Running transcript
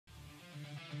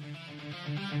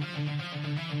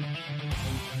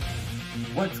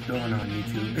What's going on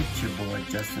YouTube? It's your boy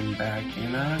Justin back,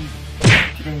 and I'm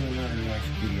today in another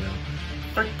reaction video.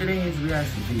 For today's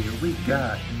reaction video, we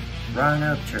got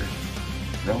Upchurch,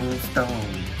 Rolling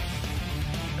Stone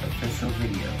official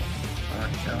video.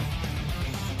 Alright, y'all,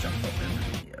 let's jump up in the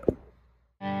video.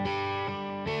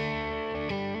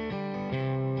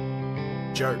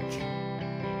 Church.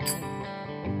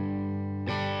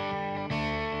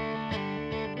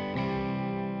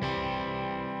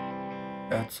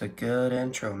 That's a good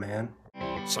intro, man.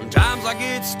 Sometimes I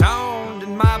get stoned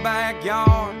in my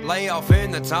backyard, lay off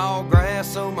in the tall grass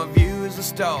so my view is the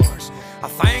stars. I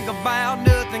think about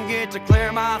nothing, get to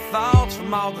clear my thoughts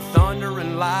from all the thunder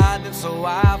and lightning, so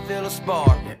I feel a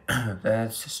spark. Yeah,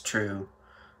 that's just true.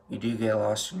 You do get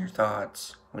lost in your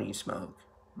thoughts when you smoke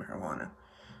marijuana.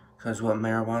 Because what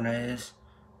marijuana is,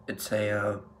 it's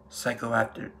a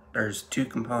psychoactive. There's two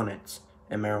components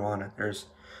in marijuana. There's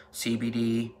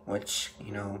CBD, which,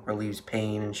 you know, relieves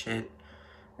pain and shit.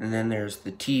 And then there's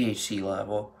the THC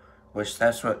level, which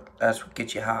that's what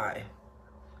gets you high.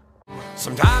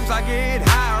 Sometimes I get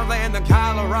higher than the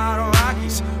Colorado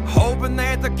Rockies, hoping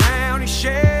that the county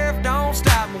sheriff don't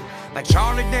stop me. Like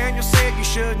Charlie Daniels said, you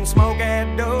shouldn't smoke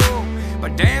at dough.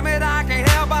 But damn it, I can't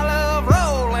help, I love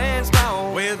Rollin'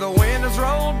 Stone. With the windows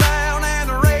rolled down and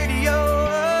the radio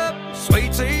up,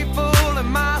 sweet tea full in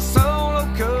my solo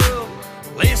cup,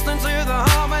 listening to the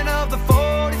humming of the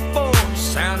 44,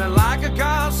 sounding like a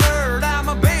concert out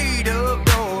my beat-up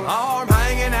door. Arm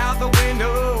hanging out the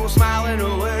window, smiling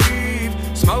a wave,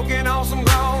 smoking on some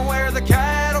ground where the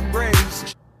cattle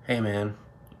graze. Hey man,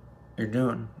 you're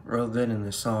doing real good in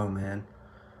this song, man.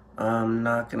 I'm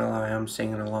not gonna lie, I'm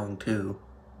singing along too.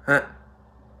 Huh.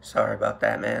 Sorry about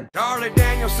that, man. Charlie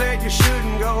Daniels said you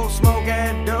shouldn't go smoke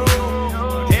at dough.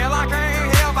 Hell, I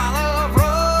can't help, I love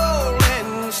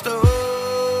Rollin' Stone.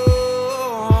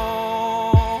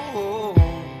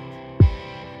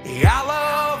 Yeah, I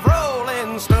love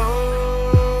Rollin' Stone.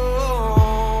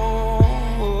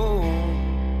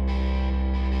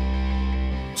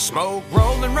 Smoke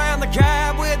rolling round the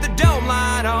cab with the dome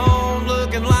light on,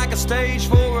 looking like a stage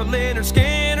for a Leonard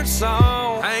Skinner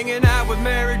song. Hanging out with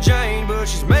Mary Jane, but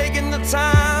she's making the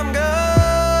time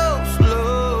go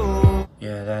slow.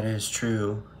 Yeah, that is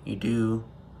true. You do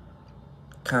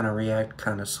kind of react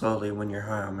kind of slowly when you're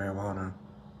high on marijuana,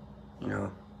 you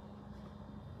know.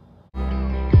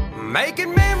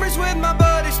 Making memories with my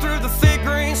buddies through the thick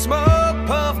green smoke,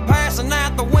 puff passing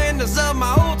out the windows of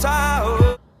my old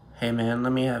Tahoe. Hey man,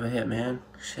 let me have a hit, man.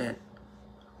 Shit.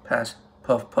 Pass.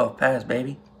 Puff, puff, pass,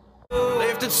 baby.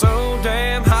 Lifted so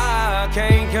damn high, I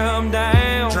can't come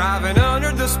down. Driving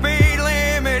under the speed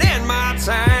limit in my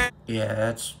town. Yeah,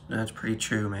 that's pretty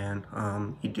true, man.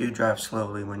 You do drive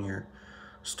slowly when you're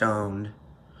stoned,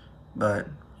 but,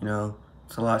 you know,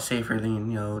 it's a lot safer than,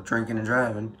 you know, drinking and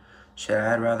driving. Shit,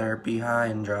 I'd rather be high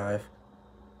and drive.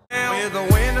 With the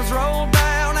windows rolled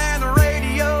down and the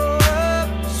radio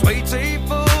up, sweet tea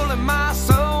full in my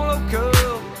solo cup,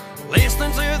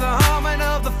 listening to the humming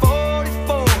of the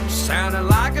 44, sounding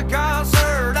like a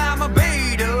concert out my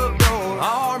beat-up door.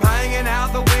 Arm hanging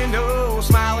out the window,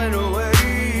 smiling a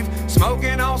wave,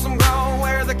 smoking on some ground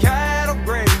where the cattle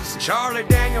graze. Charlie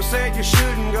Daniels said you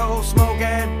shouldn't go smoke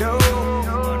at dough.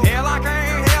 Hell, I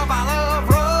can't help, I love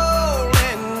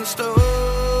Rollin' Stone.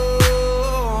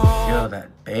 Yo, that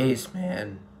bass,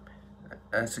 man.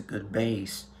 That's a good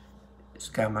bass. It's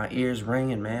got my ears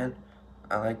ringing, man.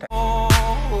 I like that.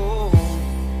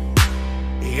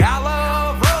 Yeah, I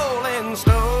love Rollin'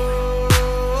 Stone.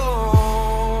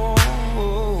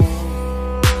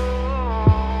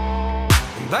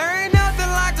 There ain't nothing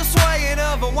like the swaying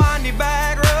of a windy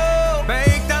back road,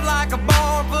 baked out like a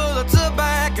barn full of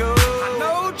tobacco. I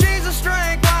know Jesus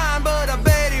drank wine, but I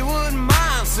bet he wouldn't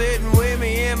mind sitting with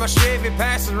me in my Chevy,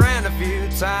 passing around a few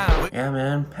times. Yeah,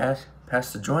 man. Pass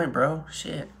the joint, bro.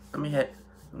 Shit. Let me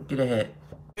get a hit.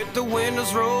 With the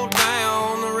windows rolled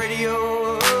down, the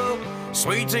radio up,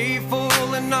 sweet tea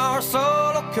full in our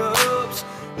solo cups,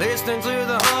 listening to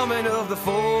the humming of the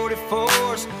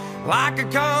 44s, like a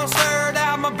concert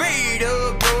out my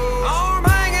beat-up door. Arm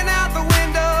hanging out the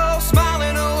window,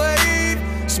 smiling a wave,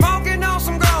 smoking on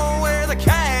some ground where the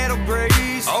cattle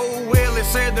graze. Oh, Willie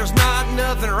said there's not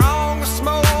nothing wrong with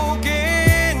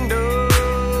smoking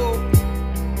dope,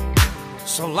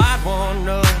 so light one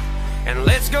up and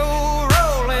let's go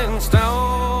Rollin'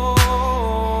 Stone.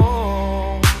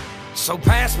 So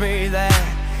pass me that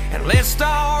and let's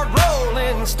start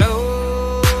Rollin'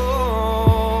 Stone.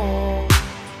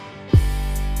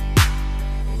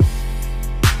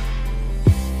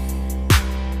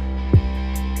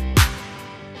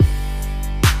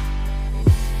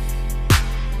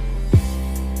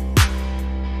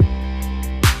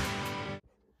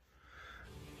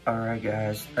 Alright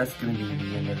guys, that's gonna be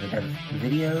the end of the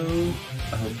video.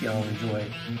 I hope y'all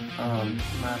enjoyed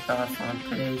my thoughts on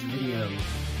today's video.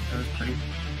 It was pretty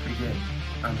good.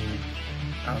 I mean,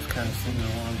 I was kind of singing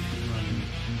along too.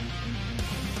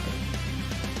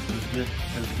 It was good.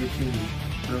 It was a good tune.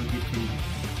 Really good tune.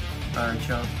 Alright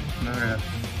y'all, remember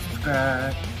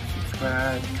to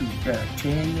subscribe to the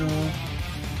channel.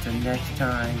 Till next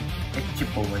time, it's your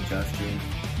boy Justin,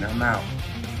 and I'm out.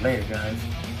 Later guys.